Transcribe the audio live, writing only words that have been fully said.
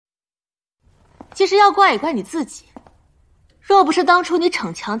其实要怪也怪你自己。若不是当初你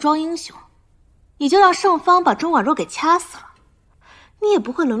逞强装英雄，你就让盛芳把钟婉若给掐死了，你也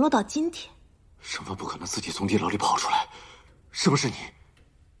不会沦落到今天。盛芳不可能自己从地牢里跑出来，是不是你？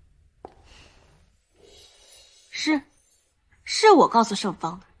是我告诉盛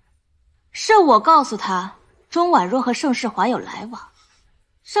芳的，是我告诉他钟婉若和盛世华有来往。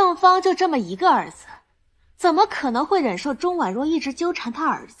盛芳就这么一个儿子，怎么可能会忍受钟婉若一直纠缠他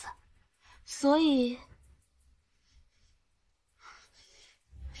儿子？所以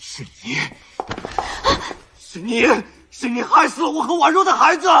是你，是你害死了我和婉若的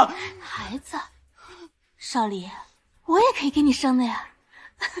孩子！孩子，少离，我也可以给你生的呀。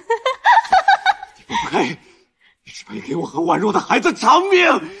你不配，你只配给我和婉若的孩子偿命！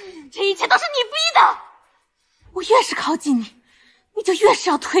这一切都是你逼的，我越是靠近你，你就越是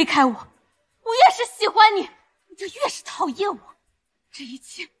要推开我；我越是喜欢你，你就越是讨厌我。这一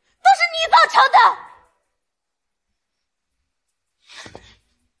切都是你造成的！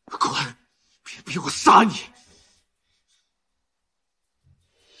滚！别逼我杀你！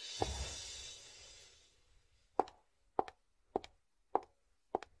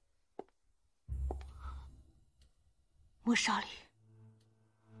穆少离，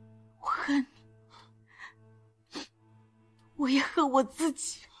我恨你，我也恨我自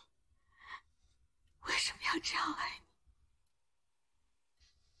己。为什么要这样爱你？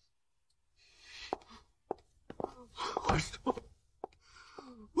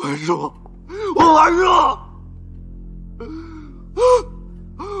婉若，婉若，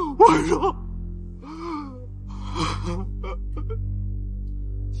婉若。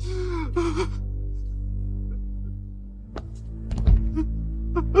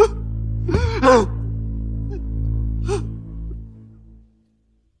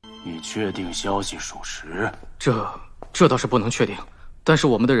你确定消息属实？这倒是不能确定，但是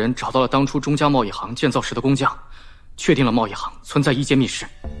我们的人找到了当初钟家贸易行建造时的工匠，确定了贸易行存在一间密室。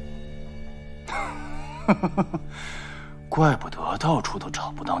怪不得到处都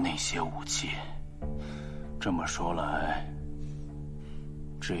找不到那些武器。这么说来，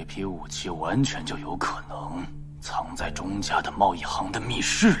这批武器完全就有可能藏在钟家的贸易行的密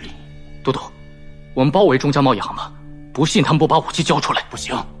室里。都督，我们包围钟家贸易行吧，不信他们不把武器交出来。不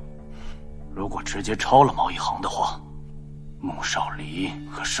行，如果直接抄了贸易行的话，穆少离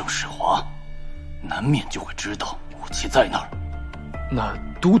和盛世华难免就会知道武器在那儿。那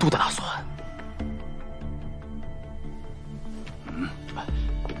都督的打算？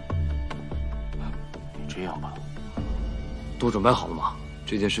你这样吧，都准备好了吗？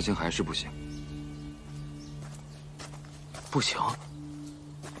这件事情还是不行。不行。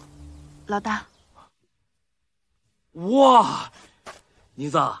老大，哇，妮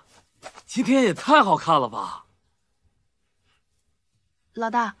子，今天也太好看了吧！老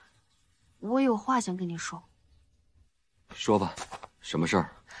大，我有话想跟你说。说吧，什么事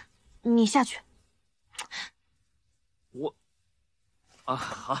儿？你下去。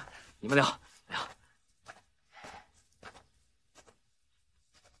好，你们聊。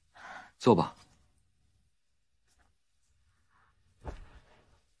坐吧。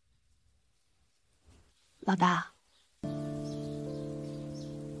老大，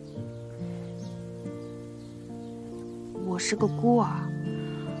我是个孤儿，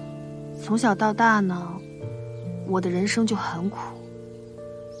从小到大呢，我的人生就很苦，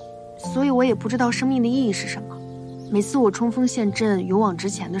所以我也不知道生命的意义是什么。每次我冲锋陷阵、勇往直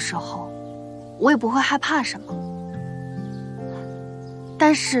前的时候，我也不会害怕什么。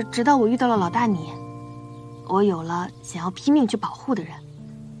但是直到我遇到了老大你，我有了想要拼命去保护的人。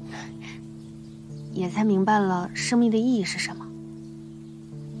也才明白了生命的意义是什么。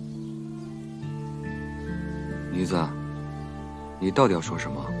妮子，你到底要说什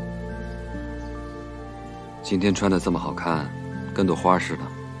么？今天穿的这么好看，跟朵花似的。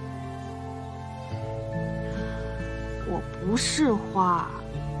我不是花，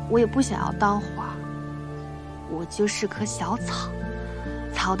我也不想要当花，我就是棵小草。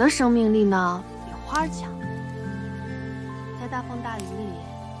草的生命力呢，比花强。在大风大雨里，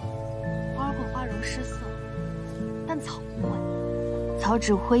花会花容失色，但草不会，草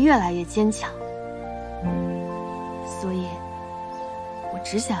只会越来越坚强。所以，我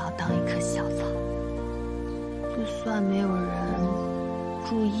只想要当一棵小草，就算没有人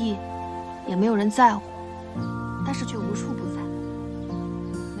注意，也没有人在乎，但是却无处不在。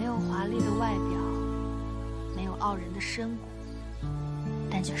没有华丽的外表，没有傲人的身骨，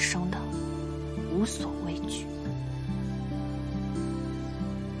但却生得无所畏惧。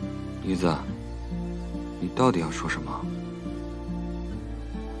妮子，你到底要说什么？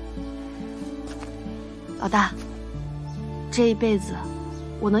老大，这一辈子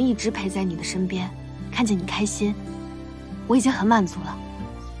我能一直陪在你的身边，看见你开心，我已经很满足了。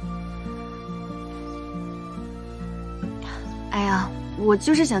哎呀，我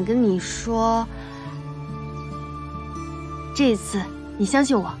就是想跟你说，这一次你相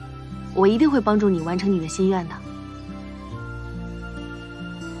信我，我一定会帮助你完成你的心愿的。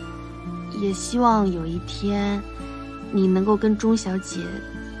也希望有一天，你能够跟钟小姐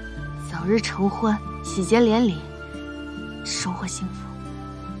早日成婚，喜结连理，收获幸福。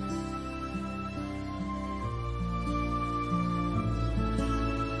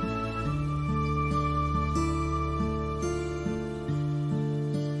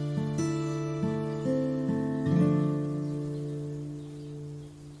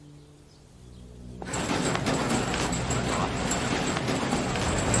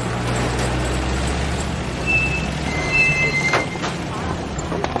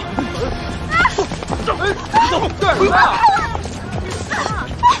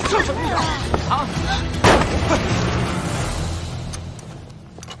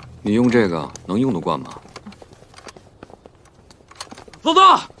你用这个能用得惯吗？老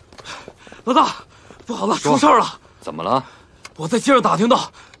大，老大，不好了，出事了！怎么了？我在街上打听到，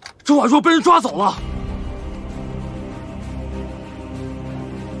周宛若被人抓走了。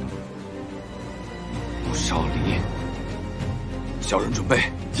穆少离，小人准备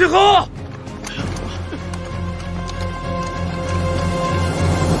集合！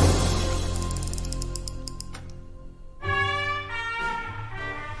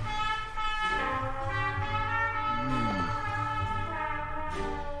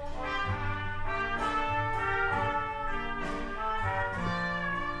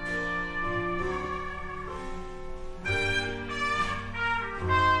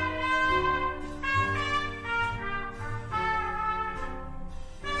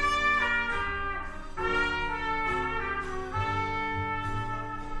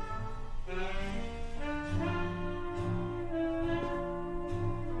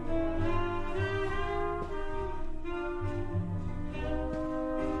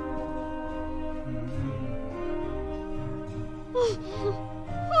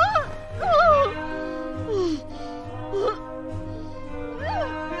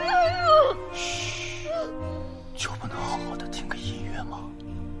就不能好好的听个音乐吗？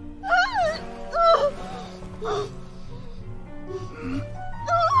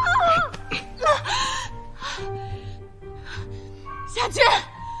夏军，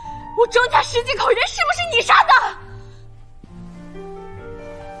我钟家10几口人是不是你杀的？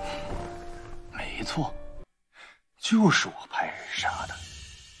没错，就是我派人杀的。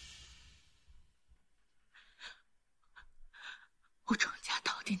我钟家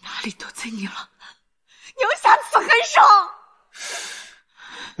到底哪里得罪你了？你要下此狠手！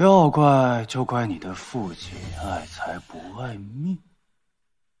要怪就怪你的父亲爱财不爱命。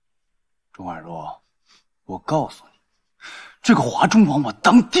钟宛若，我告诉你，这个华中王我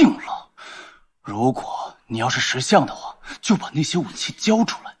当定了。如果你要是识相的话，就把那些武器交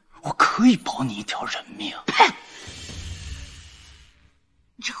出来，我可以保你一条人命。呸！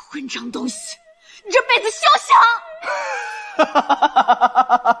你这混账东西，你这辈子休想！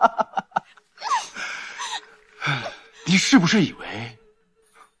你是不是以为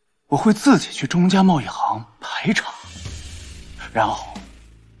我会自己去钟家贸易行排场，然后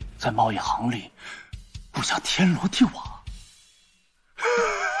在贸易行里布下天罗地网？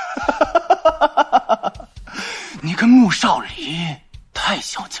你跟穆少离太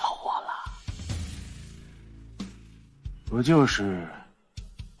小瞧我了，不就是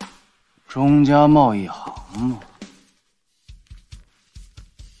钟家贸易行吗？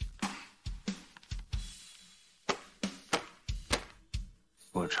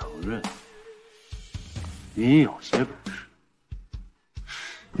我承认，你有些本事。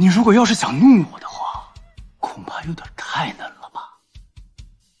你如果要是想弄我的话，恐怕有点太嫩了吧？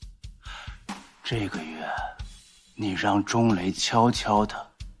这个月，你让钟雷悄悄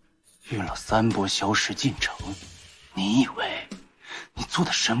的运了3波消食进城，你以为你做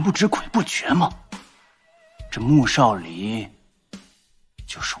的神不知鬼不觉吗？这穆少离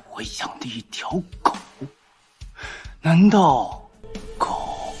就是我养的一条狗，难道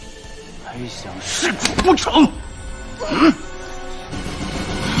狗还想弑主不成？